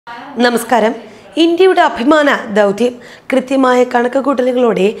നമസ്കാരം. ഇന്ത്യയുടെ അഭിമാന ദൗത്യം കൃത്യമായ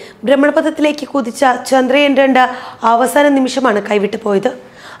കണക്കുകൂട്ടലുകളോടെ ഭ്രമണപഥത്തിലേക്ക് കുതിച്ച ചന്ദ്രയാൻ 2 അവസാന നിമിഷമാണ് കൈവിട്ടു പോയത്.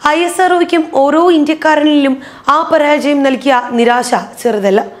 ISROയ്ക്കും ഓരോ ഇന്ത്യക്കാരനിലും ആ പരാജയം നൽകിയ നിരാശ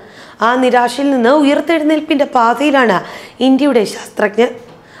ചെറുതല്ല. ആ നിരാശയിൽ നിന്ന് ഉയർത്തെഴുന്നേൽപ്പിന്റെ പാതയിലാണ് ഇന്ത്യയുടെ ശാസ്ത്രജ്ഞർ.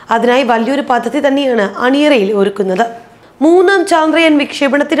 അതിനായി വലിയൊരു പദ്ധതി തന്നെയാണ് അണിയറയിൽ ഒരുക്കുന്നത്. 3ാം ചന്ദ്രയാൻ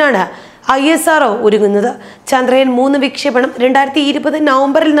വിക്ഷേപണത്തിനാണ് ISRO ഒരുങ്ങുന്നത്. ചന്ദ്രയാൻ 3 വിക്ഷേപണം 2020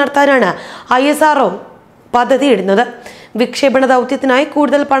 നവംബറിൽ നടത്താനാണ് ISRO പദ്ധതി ഇടുന്നത്. വിക്ഷേപണ ദൗത്യത്തിനായി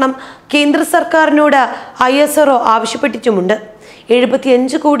കൂടുതൽ പണം കേന്ദ്ര സർക്കാരിനോട് ISRO ആവശ്യപ്പെട്ടിട്ടുമുണ്ട്.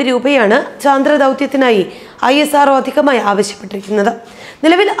 75 കോടി രൂപയാണ് ചന്ദ്ര ദൗത്യത്തിനായി ISRO അധികമായി ആവശ്യപ്പെട്ടിരിക്കുന്നത്.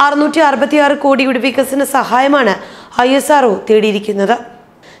 നിലവിൽ 666 കോടിയുടെ വികസന സഹായമാണ് ISRO തേടിയിരിക്കുന്നത്.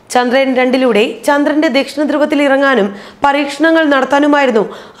 ചന്ദ്രയാൻ 2 ചന്ദ്രന്റെ ദക്ഷിണ ധ്രുവത്തിൽ ഇറങ്ങാനും പരീക്ഷണങ്ങൾ നടത്താനുമായിരുന്നു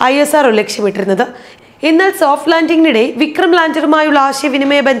ISRO ലക്ഷ്യമിട്ടിരുന്നത്. എന്നാൽ സോഫ്റ്റ് ലാൻഡിങ്ങിനിടെ വിക്രം ലാൻഡറുമായുള്ള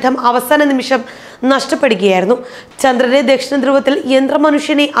ആശയവിനിമയ ബന്ധം അവസാന നിമിഷം നഷ്ടപ്പെടുകയായിരുന്നു. ചന്ദ്രന്റെ ദക്ഷിണ ധ്രുവത്തിൽ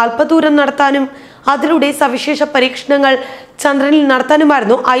യന്ത്രമനുഷ്യനെ അല്പദൂരം നടത്താനും അതിലൂടെ സവിശേഷ പരീക്ഷണങ്ങൾ ചന്ദ്രനിൽ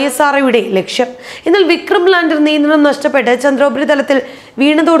നടത്താനുമായിരുന്നു ISROയുടെ ലക്ഷ്യം. എന്നാൽ വിക്രം ലാൻഡർ നിയന്ത്രണം നഷ്ടപ്പെട്ട് ചന്ദ്രോപരിതലത്തിൽ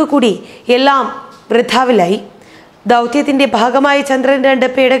വീണതോടുകൂടി എല്ലാം വൃഥാവിലായി. ദൗത്യത്തിന്റെ ഭാഗമായ ചന്ദ്രൻ 2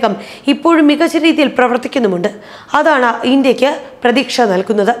 പേടകം ഇപ്പോഴും മികച്ച രീതിയിൽ പ്രവർത്തിക്കുന്നുമുണ്ട്. അതാണ് ഇന്ത്യക്ക് പ്രതീക്ഷ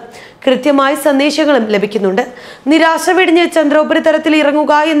നൽകുന്നത്. കൃത്യമായ സന്ദേശങ്ങളും ലഭിക്കുന്നുണ്ട്. നിരാശ വെടിഞ്ഞ് ചന്ദ്രോപരിതലത്തിൽ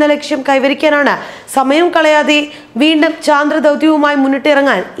ഇറങ്ങുക എന്ന ലക്ഷ്യം കൈവരിക്കാനാണ് സമയം കളയാതെ വീണ്ടും ചാന്ദ്ര ദൗത്യവുമായി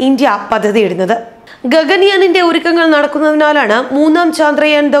മുന്നിട്ടിറങ്ങാൻ ഇന്ത്യ പദ്ധതിയിടുന്നത്. ഗഗൻയാനിന്റെ ഒരുക്കങ്ങൾ നടക്കുന്നതിനാലാണ് 3ാം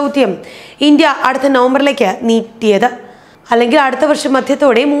ചന്ദ്രയാൻ ദൗത്യം ഇന്ത്യ അടുത്ത നവംബറിലേക്ക് നീട്ടിയത്. അല്ലെങ്കിൽ അടുത്ത വർഷം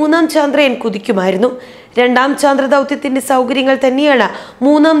മധ്യത്തോടെ 3ാം ചന്ദ്രയാൻ കുതിക്കുമായിരുന്നു. 2ാം ചന്ദ്ര ദൗത്യത്തിന്റെ സൗകര്യങ്ങൾ തന്നെയാണ്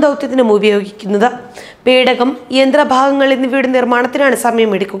 3ാം ദൗത്യത്തിനും ഉപയോഗിക്കുന്നത്. പേടകം, യന്ത്രഭാഗങ്ങൾ എന്നിവയുടെ നിർമ്മാണത്തിനാണ്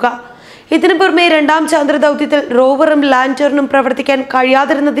സമയമെടുക്കുക. ഇതിനു പുറമെ 2ാം ചന്ദ്ര ദൗത്യത്തിൽ റോവറും ലാൻഡറിനും പ്രവർത്തിക്കാൻ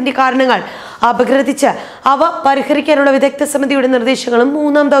കഴിയാതിരുന്നതിന്റെ കാരണങ്ങൾ അപഗ്രഥിച്ച് അവ പരിഹരിക്കാനുള്ള വിദഗ്ധ സമിതിയുടെ നിർദ്ദേശങ്ങളും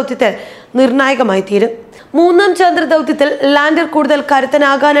 3ാം ദൗത്യത്തിൽ നിർണായകമായി തീരും. 3ാം ചന്ദ്ര ദൗത്യത്തിൽ ലാൻഡർ കൂടുതൽ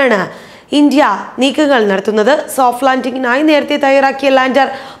കരുത്തനാകാനാണ് ഇന്ത്യ നീക്കങ്ങൾ നടത്തുന്നത്. സോഫ്റ്റ് ലാൻഡിങ്ങിനായി നേരത്തെ തയ്യാറാക്കിയ ലാൻഡർ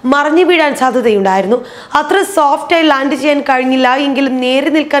മറിഞ്ഞു വീഴാൻ സാധ്യതയുണ്ടായിരുന്നു. അത്ര സോഫ്റ്റായി ലാൻഡ് ചെയ്യാൻ കഴിഞ്ഞില്ല എങ്കിലും നേരെ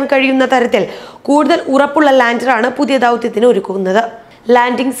നിൽക്കാൻ കഴിയുന്ന തരത്തിൽ കൂടുതൽ ഉറപ്പുള്ള ലാൻഡറാണ് പുതിയ ദൗത്യത്തിന് ഒരുക്കുന്നത്.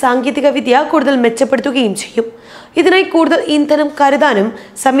 ലാൻഡിംഗ് സാങ്കേതിക വിദ്യ കൂടുതൽ മെച്ചപ്പെടുത്തുകയും ചെയ്യും. ഇതിനായി കൂടുതൽ ഇന്ധനം കരുതാനും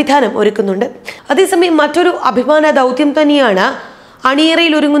സംവിധാനം ഒരുക്കുന്നുണ്ട്. അതേസമയം മറ്റൊരു അഭിമാന ദൗത്യം തന്നെയാണ്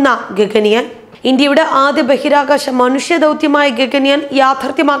അണിയറയിൽ ഒരുങ്ങുന്ന ഗഗൻയാൻ. ഇന്ത്യയുടെ ആദ്യ ബഹിരാകാശ മനുഷ്യ ദൗത്യമായ ഗഗൻയാൻ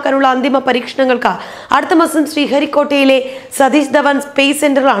യാഥാർത്ഥ്യമാക്കാനുള്ള അന്തിമ പരീക്ഷണങ്ങൾക്ക് അടുത്ത മാസം ശ്രീഹരിക്കോട്ടയിലെ സതീഷ് ധവാൻ സ്പേസ്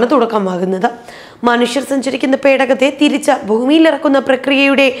സെന്ററിലാണ് തുടക്കമാകുന്നത്. മനുഷ്യർ സഞ്ചരിക്കുന്ന പേടകത്തെ തിരിച്ച് ഭൂമിയിലിറക്കുന്ന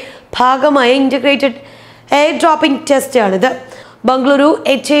പ്രക്രിയയുടെ ഭാഗമായ ഇന്റഗ്രേറ്റഡ് എയർ ഡ്രോപ്പിംഗ് ടെസ്റ്റ് ആണിത്. ബംഗളൂരു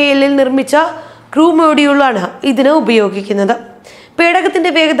HALൽ നിർമ്മിച്ച ക്രൂ മോഡ്യൂളാണ് ഇതിന് ഉപയോഗിക്കുന്നത്.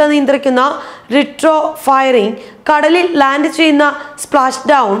 പേടകത്തിന്റെ വേഗത നിയന്ത്രിക്കുന്ന റിട്രോ ഫയറിംഗ്, കടലിൽ ലാൻഡ് ചെയ്യുന്ന സ്പ്ലാഷ്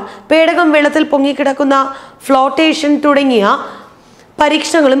ഡൗൺ, പേടകം വെള്ളത്തിൽ പൊങ്ങിക്കിടക്കുന്ന ഫ്ലോട്ടേഷൻ തുടങ്ങിയ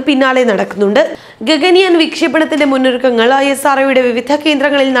പരീക്ഷണങ്ങളും പിന്നാലെ നടക്കുന്നുണ്ട്. ഗഗൻയാൻ വിക്ഷേപണത്തിന്റെ മുന്നൊരുക്കങ്ങൾ ISROയുടെ വിവിധ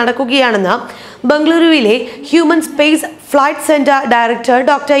കേന്ദ്രങ്ങളിൽ നടക്കുകയാണെന്ന് ബംഗളൂരുവിലെ human space flight centre director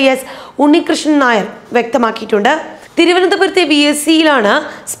doctor S Unnikrishnan Nair വ്യക്തമാക്കിയിട്ടുണ്ട്. തിരുവനന്തപുരത്തെ VSCയിലാണ്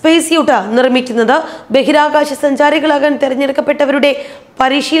സ്പേസ് യൂട്ട് നിർമ്മിക്കുന്നത്. ബഹിരാകാശ സഞ്ചാരികളാകാൻ തിരഞ്ഞെടുക്കപ്പെട്ടവരുടെ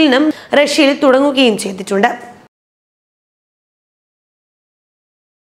പരിശീലനം റഷ്യയിൽ തുടങ്ങുകയും ചെയ്തിട്ടുണ്ട്.